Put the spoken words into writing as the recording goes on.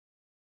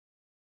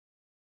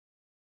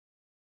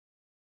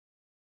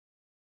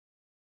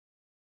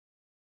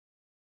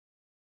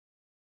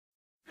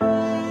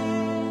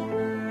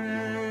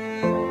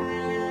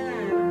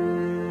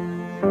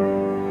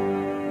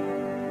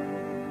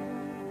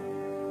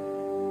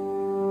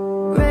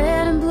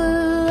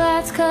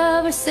lights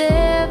cover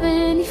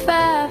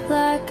 75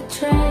 like a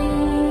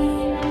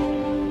train.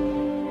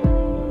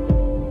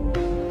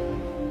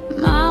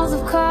 Miles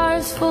of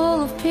cars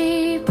full of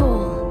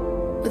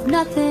people with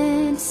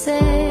nothing to say.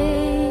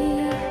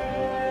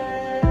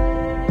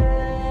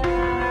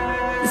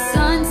 The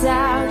sun's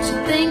out,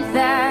 you think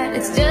that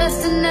it's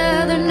just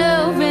another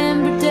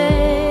November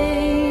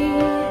day.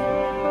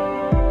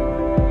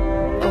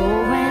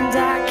 Oh, and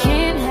I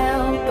can't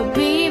help but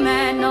be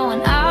mad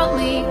knowing I'll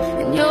leave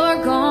and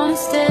you're gonna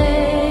stay.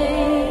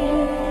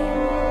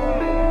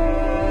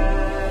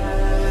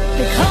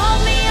 They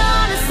called me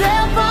on a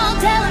cell phone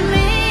telling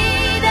me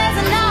there's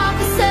an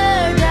officer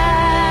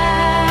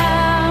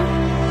down,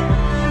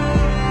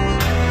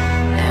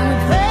 and we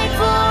prayed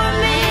for a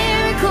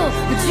miracle,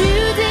 but you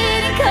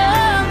didn't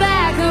come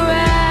back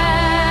around.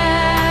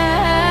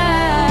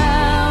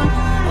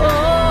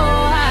 Oh,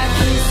 I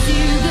kissed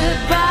you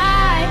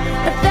goodbye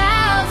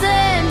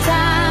 1,000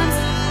 times,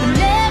 but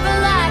never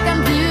like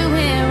I'm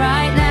doing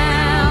right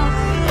now.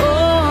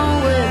 Oh,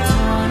 with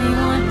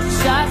 21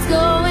 shots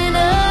going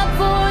up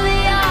for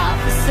the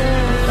officer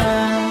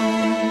down.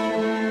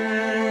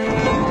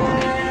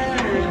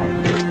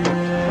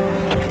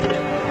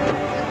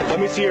 Let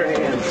me see your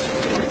hands.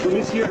 Let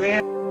me see your hands.